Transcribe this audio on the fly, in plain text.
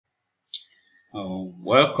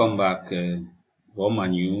Welcome back, warm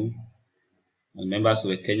and new members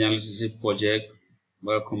of the Kenyang Literacy Project.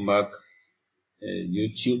 Welcome back,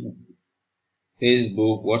 YouTube,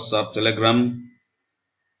 Facebook, WhatsApp, Telegram.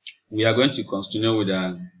 We are going to continue with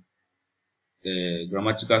the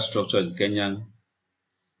grammatical structure in Kenyang.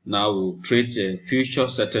 Now we'll create a future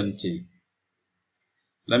certainty.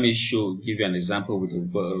 Let me give you an example with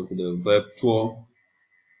the verb to,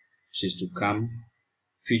 which is to come,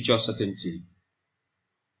 future certainty.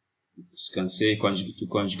 You can say to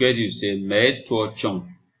conjugate, you say me to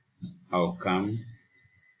chong, I'll come,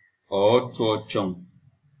 or to chong,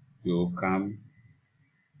 you will come,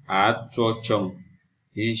 a to chong,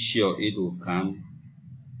 he, she, or it will come,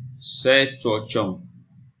 say to chong,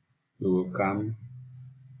 you will come,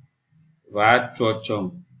 va to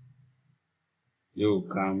chong, you will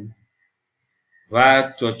come,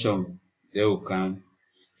 va to chong, they will come.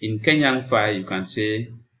 In Kenyang file, you can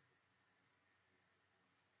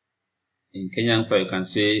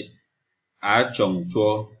say, a chong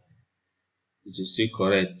to, which is still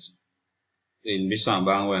correct. In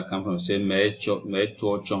Bisambang, where I come from, say me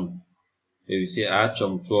to chong. If you say a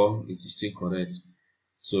chong to, it is still correct.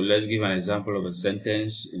 So let's give an example of a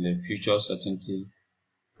sentence in the future certainty. You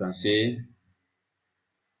can say,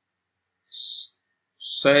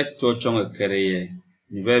 say to chong a kereye,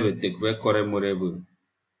 you will take back correct.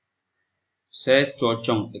 Say to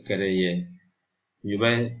chong a kereye, you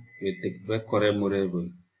will take back correct.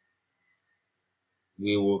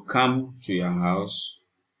 We will come to your house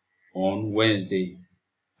on Wednesday.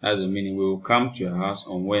 That's the meaning. We will come to your house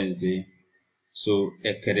on Wednesday. So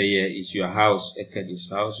ekereye is your house. Eked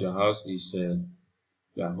is house. Your house is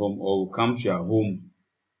your home. Or we'll come to your home.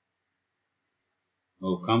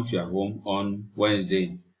 Or we'll come to your home on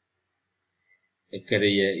Wednesday.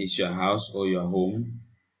 Ekereye is your house or your home.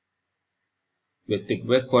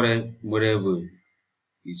 Wetekbekore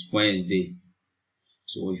is Wednesday.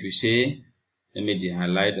 So if you say, let me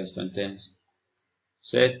highlight the sentence.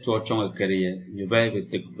 Say to chong ekereye, you buy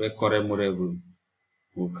wetekbekore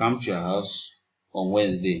will come to your house on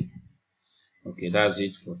Wednesday. Okay, that's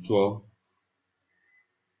it for tour.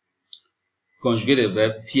 Conjugate the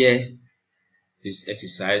verb fear. This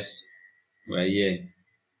exercise right here.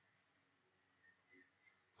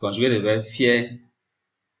 Conjugate the verb fear,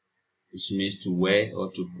 which means to wear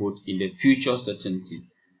or to put in the future certainty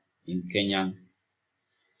in Kenyang.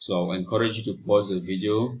 So I'll encourage you to pause the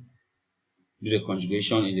video, do the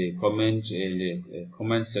conjugation in the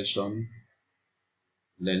comment section,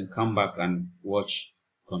 then come back and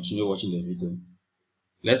continue watching the video.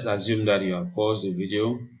 Let's assume that you have paused the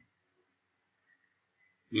video.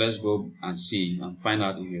 Let's go and see and find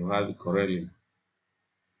out if you have it correctly.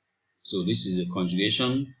 So this is the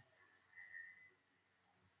conjugation.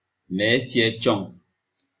 Me fie chong.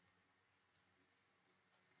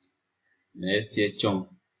 Me fie chong.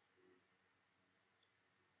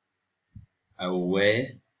 I will wear.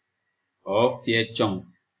 Or fie chong.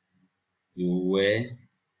 You will wear.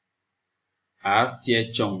 A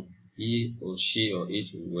fie chong. He or she or it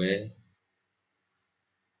will wear.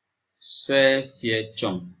 Se fie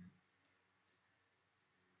chong.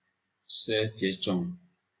 Se fie chong.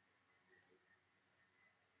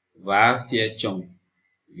 Va fie chong.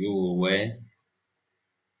 You will wear.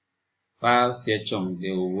 Va fie chong.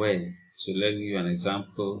 They will wear. So let me give you an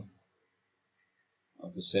example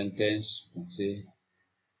of the sentence. You can say,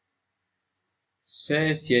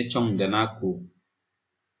 Se fie chong denako.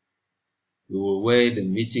 You will wear the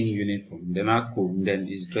meeting uniform. Denako then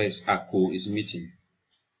is dress. Ako is meeting.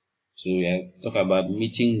 So we are talking about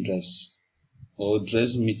meeting dress or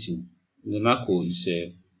dress meeting. Denako is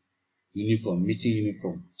a uniform, meeting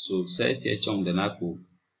uniform. So say fie chong denako.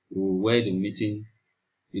 You will wear the meeting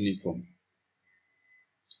uniform.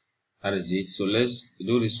 That is it. So let's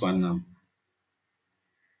do this one now.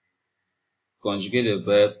 Conjugate the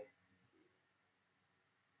verb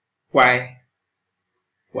why.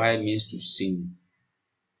 Why means to sing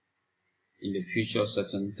in the future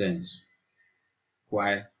certain tense.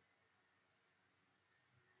 Why?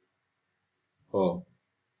 I'm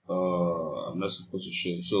not supposed to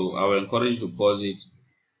show. So I will encourage you to pause it,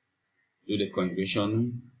 do the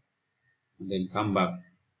conjugation, and then come back.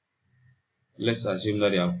 Let's assume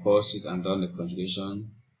that you have paused it and done the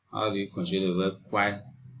conjugation. How do you conjugate the verb why?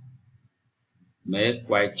 Me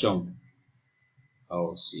kwai chong. I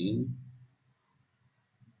will sing.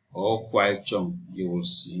 Or kwai chong. You will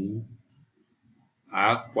sing.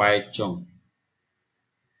 A kwai chong.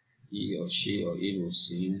 He or she or it will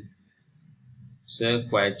sing. Se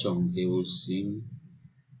kwai chong. They will sing.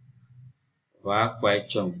 Va kwai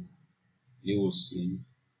chong. You will sing.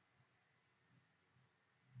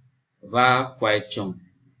 Va quite chong.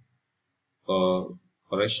 Or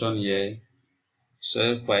correction here.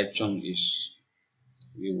 So quite chong is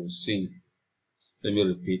we will sing. Let me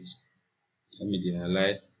repeat. Let me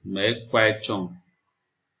highlight. Make quite chong.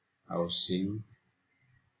 I will sing.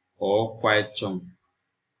 Or quite chong.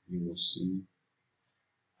 You will sing.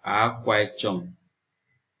 A quite chong.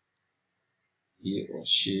 He or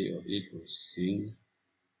she or it will sing.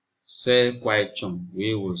 Say quite chong.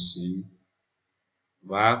 We will sing.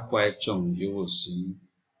 Va quite chong. You will sing.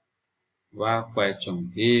 Va quite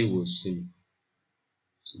chong. They will sing.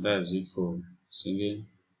 So that is it for singing.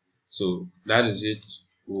 So that is it.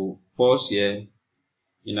 We'll pause here.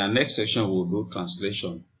 In our next section, we'll do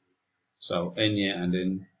translation. So I'll end here, and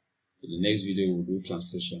then in the next video, we'll do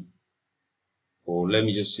translation. Or let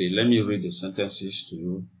me just say, let me read the sentences to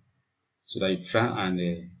you so that you try and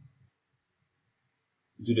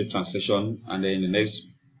do the translation, and then in the next,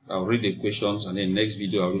 I'll read the questions, and then in the next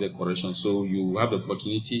video, I'll read the correction. So you have the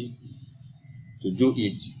opportunity to do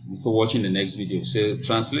it before watching the next video. So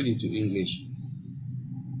translate it to English.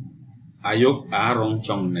 Ayok arong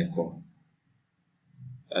chong neko.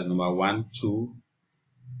 That's number 1. 2.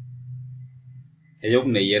 Ayok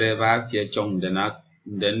ne yere va fie chong denak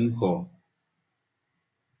den ko.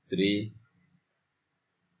 3.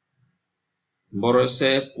 Mboro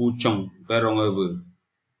se pu chong berong over.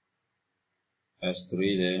 That's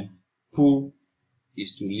 3 there. Pu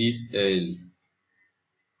is to leave early.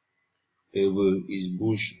 Over is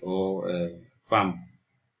bush or farm.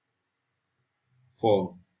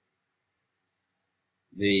 4.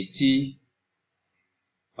 The ti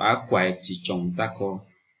pa kwai ti chong tako.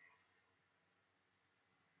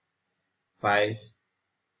 5.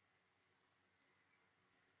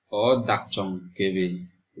 Or dak chong kebe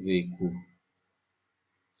ku.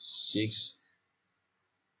 6.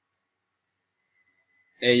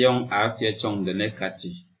 Eyong afia chong the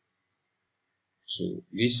nekati. So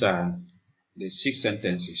these are the 6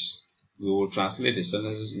 sentences. We will translate the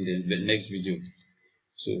sentences in the next video.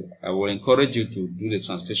 So I will encourage you to do the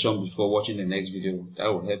translation before watching the next video.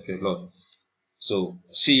 That will help you a lot. So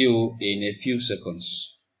see you in a few seconds.